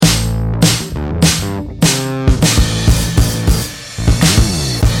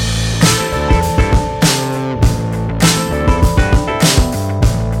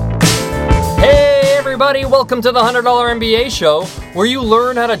everybody, welcome to the $100 MBA show, where you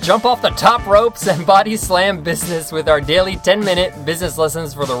learn how to jump off the top ropes and body slam business with our daily 10-minute business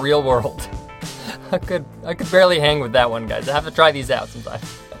lessons for the real world. I could barely hang with that one, guys. I have to try these out sometime.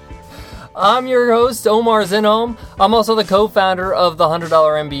 I'm your host, Omar Zinhom. I'm also the co-founder of the $100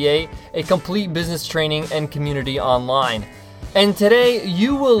 MBA, a complete business training and community online. And today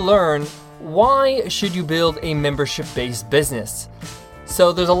you will learn why should you build a membership-based business.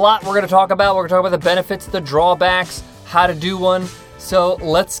 So there's a lot we're going to talk about. We're going to talk about the benefits, the drawbacks, how to do one. So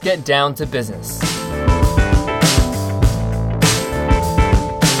let's get down to business.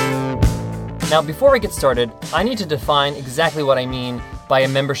 Now, before we get started, I need to define exactly what I mean by a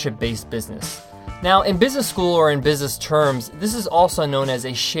membership-based business. Now, in business school or in business terms, this is also known as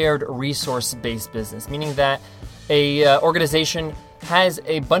a shared resource-based business, meaning that a organization has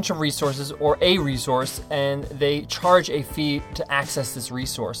a bunch of resources or a resource, and they charge a fee to access this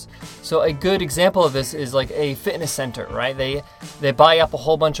resource. So a good example of this is like a fitness center, right? They buy up a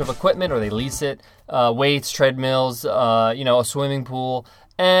whole bunch of equipment or they lease it, weights, treadmills, a swimming pool,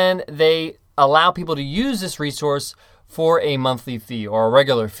 and they allow people to use this resource for a monthly fee or a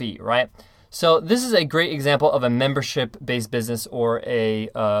regular fee, right? So this is a great example of a membership-based business or a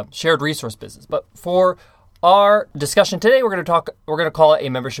shared resource business. But for our discussion today, we're going to call it a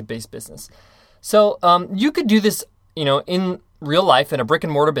membership-based business. So you could do this, in real life in a brick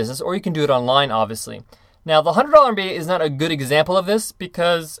and mortar business, or you can do it online, obviously. Now, the $100 MBA is not a good example of this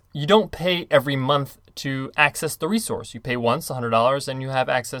because you don't pay every month to access the resource. You pay once $100 and you have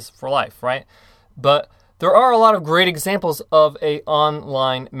access for life, right? But there are a lot of great examples of a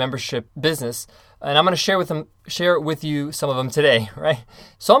online membership business, and I'm going to share with you some of them today, right?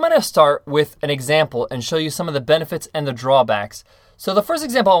 So I'm going to start with an example and show you some of the benefits and the drawbacks. So the first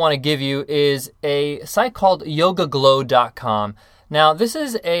example I want to give you is a site called yogaglow.com. Now, this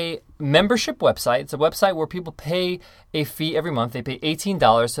is a membership website. It's a website where people pay a fee every month. They pay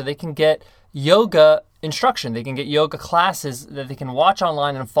 $18 so they can get yoga instruction. They can get yoga classes that they can watch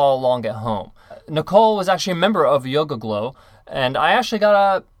online and follow along at home. Nicole was actually a member of Yoga Glow, and I actually got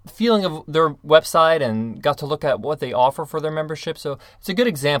a feeling of their website and got to look at what they offer for their membership. So it's a good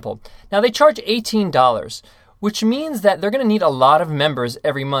example. Now, they charge $18, which means that they're going to need a lot of members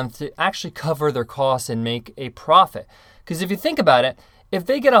every month to actually cover their costs and make a profit. Because if you think about it, if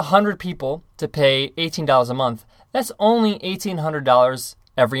they get 100 people to pay $18 a month, that's only $1,800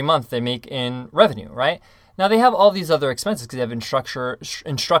 every month they make in revenue, right? Now, they have all these other expenses because they have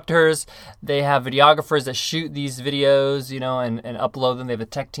instructors, they have videographers that shoot these videos, and upload them. They have a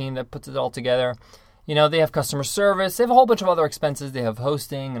tech team that puts it all together. They have customer service. They have a whole bunch of other expenses. They have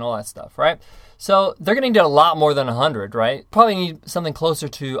hosting and all that stuff, right? So they're going to need a lot more than 100, right? Probably need something closer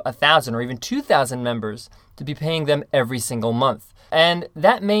to 1,000 or even 2,000 members to be paying them every single month. And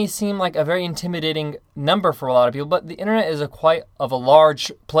that may seem like a very intimidating number for a lot of people, but the internet is quite a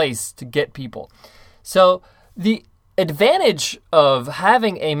large place to get people. So the advantage of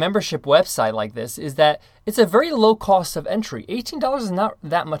having a membership website like this is that it's a very low cost of entry. $18 is not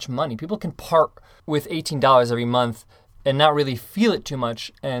that much money. People can part with $18 every month and not really feel it too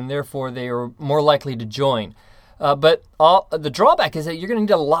much, and therefore they are more likely to join. But the drawback is that you're going to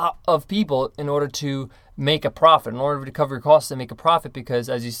need a lot of people in order to make a profit, in order to cover your costs and make a profit, because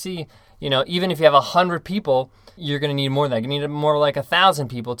as you see, even if you have 100 people, you're going to need more than that. You need more like 1,000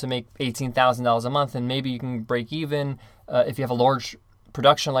 people to make $18,000 a month, and maybe you can break even if you have a large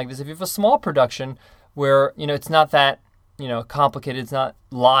production like this. If you have a small production where, it's not that, complicated, it's not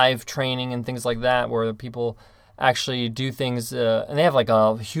live training and things like that, where people actually do things, and they have like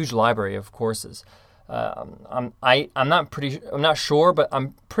a huge library of courses. I'm not sure, but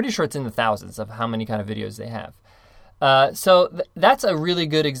I'm pretty sure it's in the thousands of how many kind of videos they have. So that's a really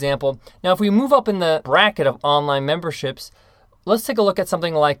good example. Now, if we move up in the bracket of online memberships, let's take a look at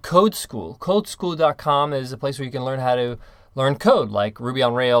something like Code School. CodeSchool.com is a place where you can learn how to learn code, like Ruby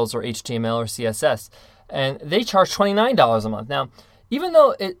on Rails or HTML or CSS. And they charge $29 a month. Now, even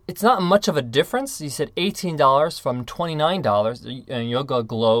though it's not much of a difference, you said $18 from $29, and Yoga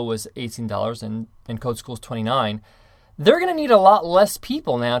Glow was $18 and Code School is $29, they're going to need a lot less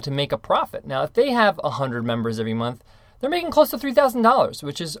people now to make a profit. Now, if they have 100 members every month, they're making close to $3,000,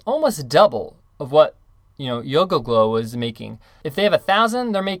 which is almost double of what Yoga Glow was making. If they have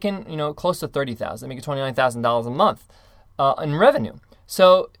 1,000, they're making close to $30,000. They're making $29,000 a month in revenue.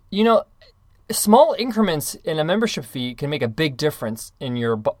 So small increments in a membership fee can make a big difference in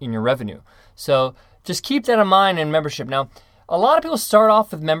your revenue. So just keep that in mind in membership. Now, a lot of people start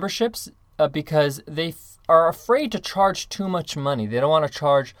off with memberships because they are afraid to charge too much money. They don't want to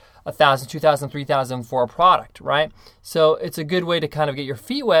charge $1,000, $2,000, $3,000 for a product, right? So it's a good way to kind of get your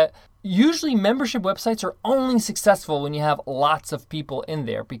feet wet usually membership websites are only successful when you have lots of people in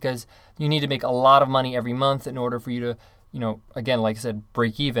there because you need to make a lot of money every month in order for you to, again, like I said,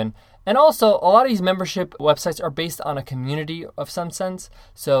 break even. And also, a lot of these membership websites are based on a community of some sense.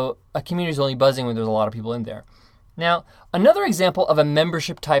 So a community is only buzzing when there's a lot of people in there. Now, another example of a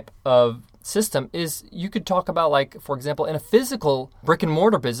membership type of system is you could talk about, like, for example, in a physical brick and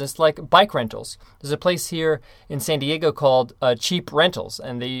mortar business like bike rentals. There's a place here in San Diego called Cheap Rentals,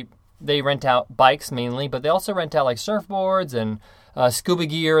 and they rent out bikes mainly, but they also rent out like surfboards and scuba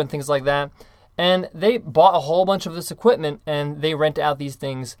gear and things like that. And they bought a whole bunch of this equipment and they rent out these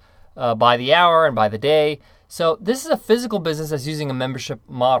things by the hour and by the day. So this is a physical business that's using a membership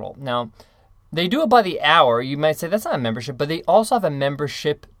model. Now, they do it by the hour. You might say that's not a membership, but they also have a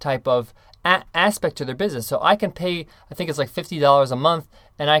membership type of aspect to their business. So I can pay, I think it's like $50 a month,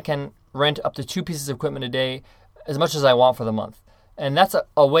 and I can rent up to 2 pieces of equipment a day as much as I want for the month. And that's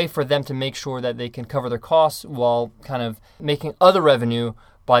a way for them to make sure that they can cover their costs while kind of making other revenue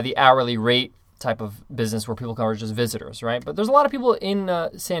by the hourly rate type of business where people come are just visitors, right? But there's a lot of people in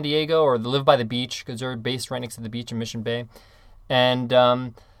San Diego, or they live by the beach because they're based right next to the beach in Mission Bay.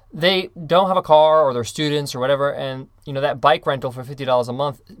 And they don't have a car, or they're students or whatever, and that bike rental for $50 a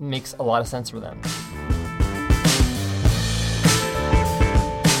month makes a lot of sense for them.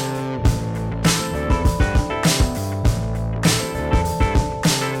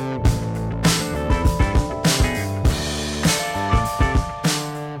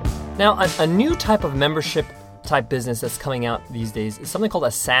 Now, a new type of membership type business that's coming out these days is something called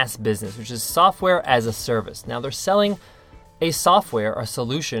a SaaS business, which is software as a service. Now, they're selling a software, a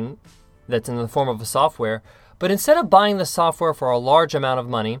solution that's in the form of a software, but instead of buying the software for a large amount of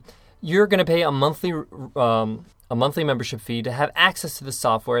money, you're going to pay a monthly membership fee to have access to the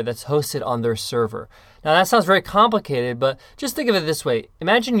software that's hosted on their server. Now, that sounds very complicated, but just think of it this way.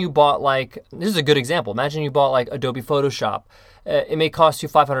 Imagine you bought this is a good example. Imagine you bought Adobe Photoshop. It may cost you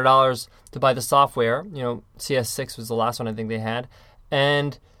 $500 to buy the software. CS6 was the last one I think they had.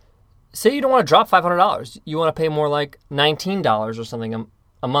 And say you don't want to drop $500. You want to pay more like $19 or something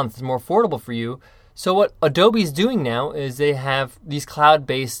a month. It's more affordable for you. So what Adobe's doing now is they have these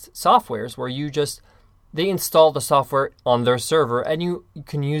cloud-based softwares where they install the software on their server, and you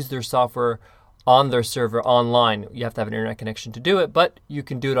can use their software on their server online. You have to have an internet connection to do it, but you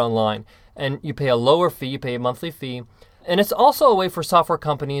can do it online. And you pay a lower fee, you pay a monthly fee. And it's also a way for software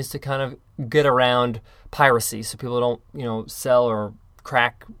companies to kind of get around piracy so people don't, sell or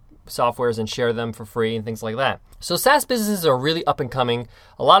crack softwares and share them for free and things like that. So SaaS businesses are really up and coming.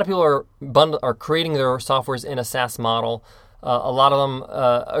 A lot of people are creating their softwares in a SaaS model. A lot of them,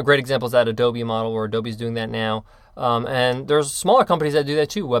 a great example is that Adobe model, where Adobe's doing that now. And there's smaller companies that do that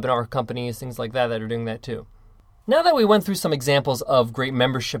too, webinar companies, things like that are doing that too. Now that we went through some examples of great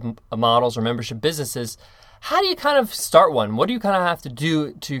membership models or membership businesses, how do you kind of start one? What do you kind of have to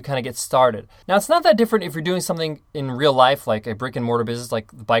do to kind of get started? Now, it's not that different if you're doing something in real life, like a brick and mortar business,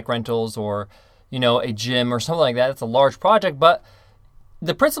 like bike rentals or, a gym or something like that. It's a large project, but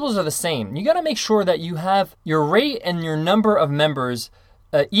the principles are the same. You got to make sure that you have your rate and your number of members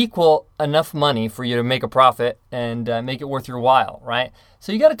equal enough money for you to make a profit and make it worth your while, right?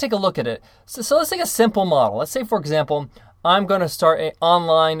 So you got to take a look at it. So let's take a simple model. Let's say, for example, I'm going to start an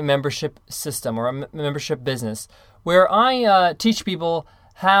online membership system or a membership business where I teach people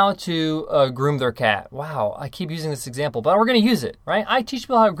how to groom their cat. Wow, I keep using this example, but we're going to use it, right? I teach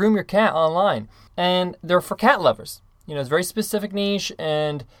people how to groom your cat online, and they're for cat lovers. It's a very specific niche,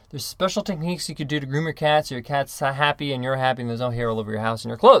 and there's special techniques you could do to groom your cat so your cat's happy and you're happy and there's no hair all over your house and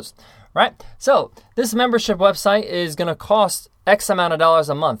your clothes, right? So this membership website is going to cost X amount of dollars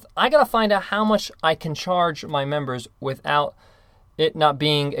a month. I got to find out how much I can charge my members without it not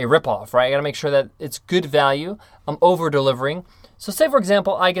being a ripoff, right? I got to make sure that it's good value. I'm over-delivering. So say, for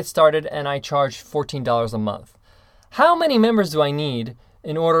example, I get started and I charge $14 a month. How many members do I need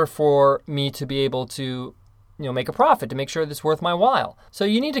in order for me to be able to make a profit, to make sure that's worth my while? So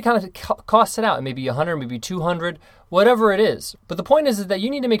you need to kind of cost it out. It may be 100, maybe 200, whatever it is. But the point is that you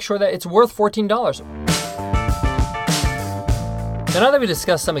need to make sure that it's worth $14. Now that we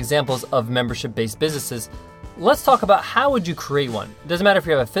discussed some examples of membership-based businesses, let's talk about how would you create one. It doesn't matter if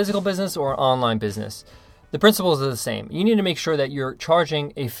you have a physical business or an online business. The principles are the same. You need to make sure that you're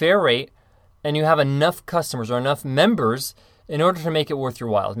charging a fair rate and you have enough customers or enough members in order to make it worth your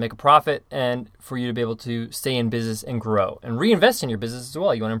while, to make a profit and for you to be able to stay in business and grow and reinvest in your business as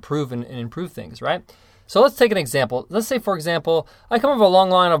well. You want to improve and improve things, right? So let's take an example. Let's say, for example, I come from a long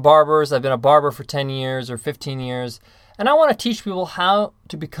line of barbers. I've been a barber for 10 years or 15 years, and I want to teach people how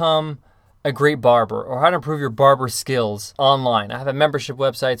to become a great barber or how to improve your barber skills online. I have a membership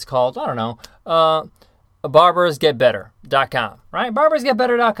website. It's called, barbersgetbetter.com, right?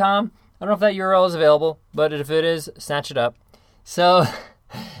 Barbersgetbetter.com. I don't know if that URL is available, but if it is, snatch it up. So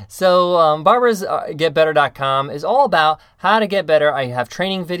barbersgetbetter.com is all about how to get better. I have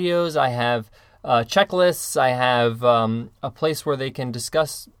training videos. I have checklists. I have a place where they can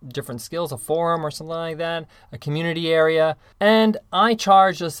discuss different skills, a forum or something like that, a community area. And I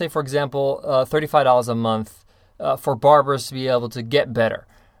charge, let's say, for example, $35 a month for barbers to be able to get better.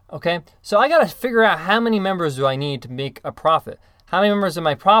 Okay, so I got to figure out how many members do I need to make a profit. How many members am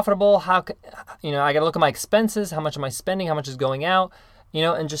I profitable? I got to look at my expenses. How much am I spending? How much is going out?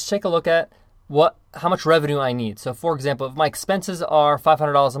 And just take a look at how much revenue I need. So, for example, if my expenses are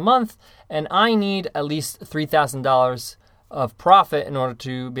 $500 a month and I need at least $3,000 of profit in order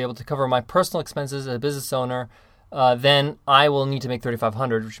to be able to cover my personal expenses as a business owner, then I will need to make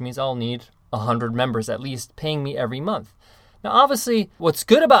 $3,500, which means I'll need 100 members at least paying me every month. Now, obviously, what's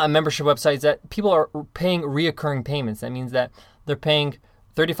good about a membership website is that people are paying reoccurring payments. That means that they're paying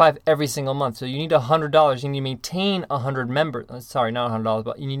 $35 every single month. So you need $100. You need to maintain 100 members. Sorry, not $100,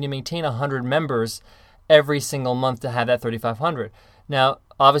 but you need to maintain 100 members every single month to have that $3,500. Now,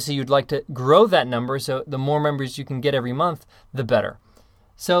 obviously, you'd like to grow that number. So the more members you can get every month, the better.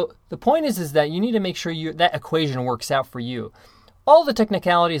 So the point is that you need to make sure that equation works out for you. All the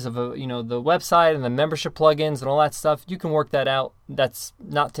technicalities of the website and the membership plugins and all that stuff, you can work that out. That's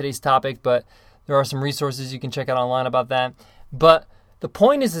not today's topic, but there are some resources you can check out online about that. But the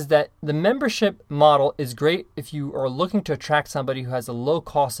point is that the membership model is great if you are looking to attract somebody who has a low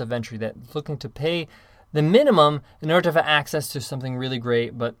cost of entry, that's looking to pay the minimum in order to have access to something really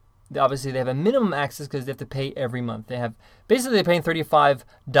great. But obviously they have a minimum access because they have to pay every month. They're paying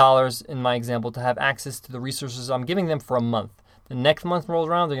 $35 in my example to have access to the resources I'm giving them for a month. The next month rolls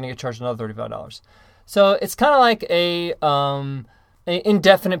around, they're going to get charged another $35. So it's kind of like a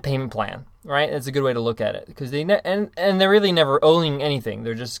indefinite payment plan, right? That's a good way to look at it because and they're really never owning anything.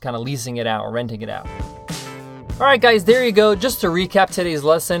 They're just kind of leasing it out or renting it out. All right, guys, there you go. Just to recap today's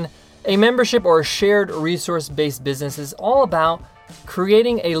lesson, a membership or a shared resource-based business is all about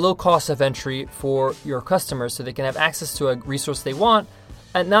creating a low cost of entry for your customers so they can have access to a resource they want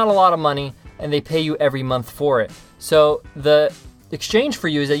at not a lot of money, and they pay you every month for it. So the exchange for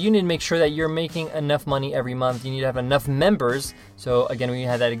you is that you need to make sure that you're making enough money every month. You need to have enough members. So again, we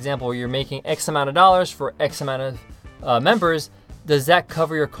had that example where you're making X amount of dollars for X amount of members. Does that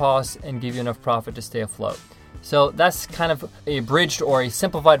cover your costs and give you enough profit to stay afloat? So that's kind of a abridged or a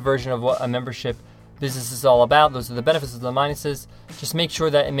simplified version of what a membership business is all about. Those are the benefits and the minuses. Just make sure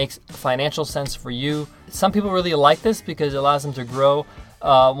that it makes financial sense for you. Some people really like this because it allows them to grow.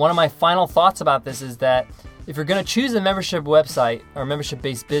 One of my final thoughts about this is that if you're going to choose a membership website or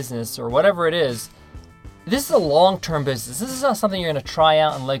membership-based business or whatever it is, this is a long-term business. This is not something you're going to try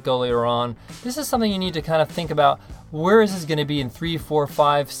out and let go later on. This is something you need to kind of think about, where is this going to be in 3, 4,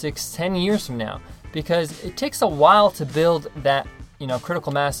 5, 6, 10 years from now? Because it takes a while to build that,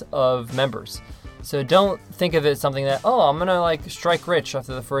 critical mass of members. So don't think of it as something that, I'm going to strike rich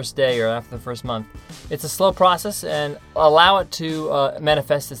after the first day or after the first month. It's a slow process, and allow it to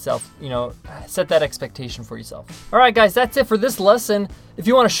manifest itself. Set that expectation for yourself. All right, guys, that's it for this lesson. If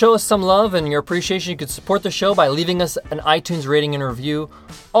you want to show us some love and your appreciation, you could support the show by leaving us an iTunes rating and review.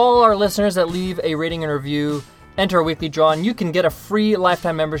 All our listeners that leave a rating and review enter a weekly draw, and you can get a free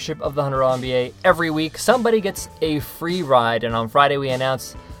lifetime membership of the $100 MBA every week. Somebody gets a free ride, and on Friday we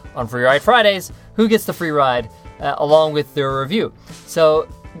announce on Free Ride Fridays who gets the free ride along with their review. So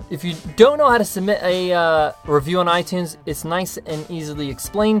if you don't know how to submit a review on iTunes, it's nice and easily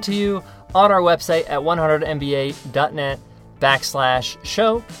explained to you on our website at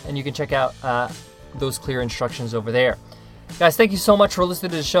 100mba.net/show, and you can check out those clear instructions over there. Guys, thank you so much for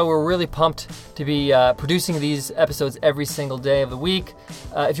listening to the show. We're really pumped to be producing these episodes every single day of the week.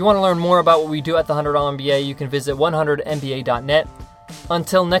 If you want to learn more about what we do at the $100 MBA, you can visit 100mba.net.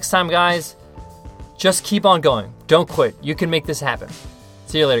 Until next time, guys, just keep on going. Don't quit. You can make this happen.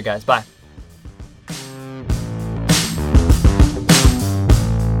 See you later, guys. Bye.